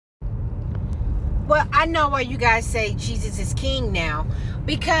Well, I know why you guys say Jesus is king now.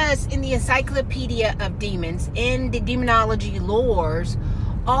 Because in the Encyclopedia of Demons, in the demonology lores,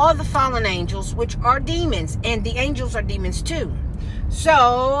 all the fallen angels, which are demons, and the angels are demons too.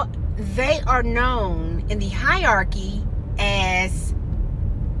 So they are known in the hierarchy as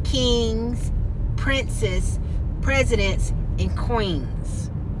kings, princes, presidents, and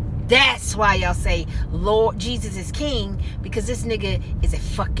queens. That's why y'all say Lord Jesus is king, because this nigga is a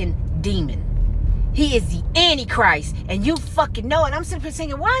fucking demon. He is the Antichrist, and you fucking know it. I'm sitting here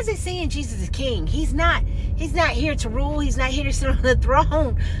saying, why is it saying Jesus is king? He's not here to rule. He's not here to sit on the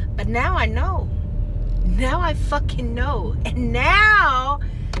throne. But now I know. Now I fucking know. And now,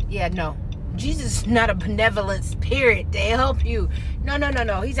 yeah, no. Jesus is not a benevolent spirit to help you. No.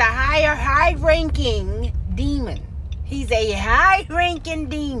 He's a high-ranking demon. He's a high-ranking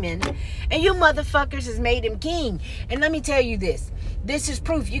demon. And you motherfuckers has made him king. And let me tell you this. This is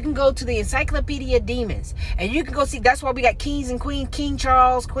proof. You can go to the Encyclopedia of Demons. And you can go see. That's why we got kings and queens. King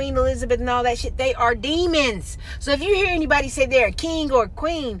Charles, Queen Elizabeth, and all that shit. They are demons. So if you hear anybody say they're a king or a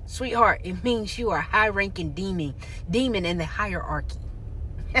queen, sweetheart, it means you are a high-ranking demon in the hierarchy.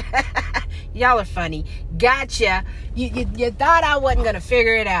 Y'all are funny. Gotcha. You thought I wasn't going to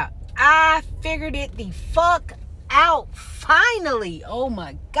figure it out. I figured it the fuck out. Finally. Oh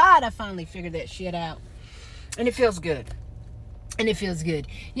my God. I finally figured that shit out. And it feels good.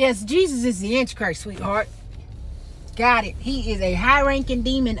 Yes, Jesus is the Antichrist, sweetheart. Got it. He is a high-ranking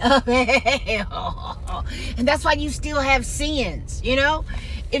demon of hell. And that's why you still have sins, you know?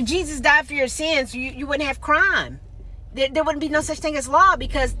 If Jesus died for your sins, you wouldn't have crime. There wouldn't be no such thing as law,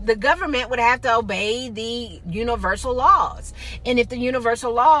 because the government would have to obey the universal laws. And if the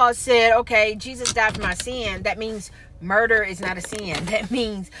universal laws said, okay, Jesus died for my sin, that means murder is not a sin. That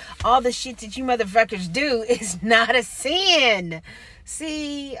means all the shit that you motherfuckers do is not a sin.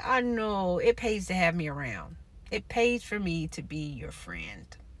 See, I know it pays to have me around. It pays for me to be your friend.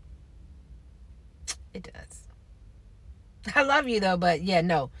 It does. I love you though, but yeah,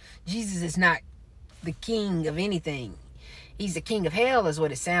 no. Jesus is not the king of anything. He's the king of hell is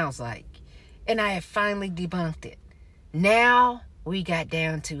what it sounds like. And I have finally debunked it. Now we got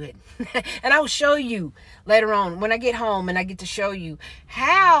down to it. And I will show you later on when I get home, and I get to show you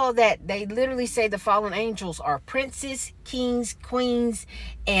how that they literally say the fallen angels are princes, kings, queens,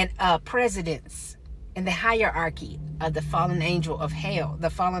 and presidents in the hierarchy of the fallen angel of hell, the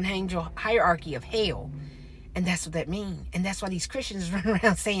fallen angel hierarchy of hell. And that's what that means. And that's why these Christians run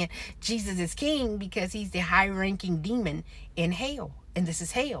around saying Jesus is king, because he's the high-ranking demon in hell. And this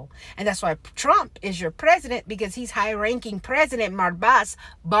is hell. And that's why Trump is your president, because he's high-ranking President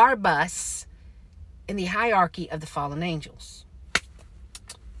Barbas in the hierarchy of the fallen angels.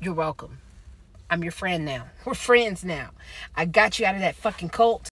 You're welcome. I'm your friend now. We're friends now. I got you out of that fucking cult.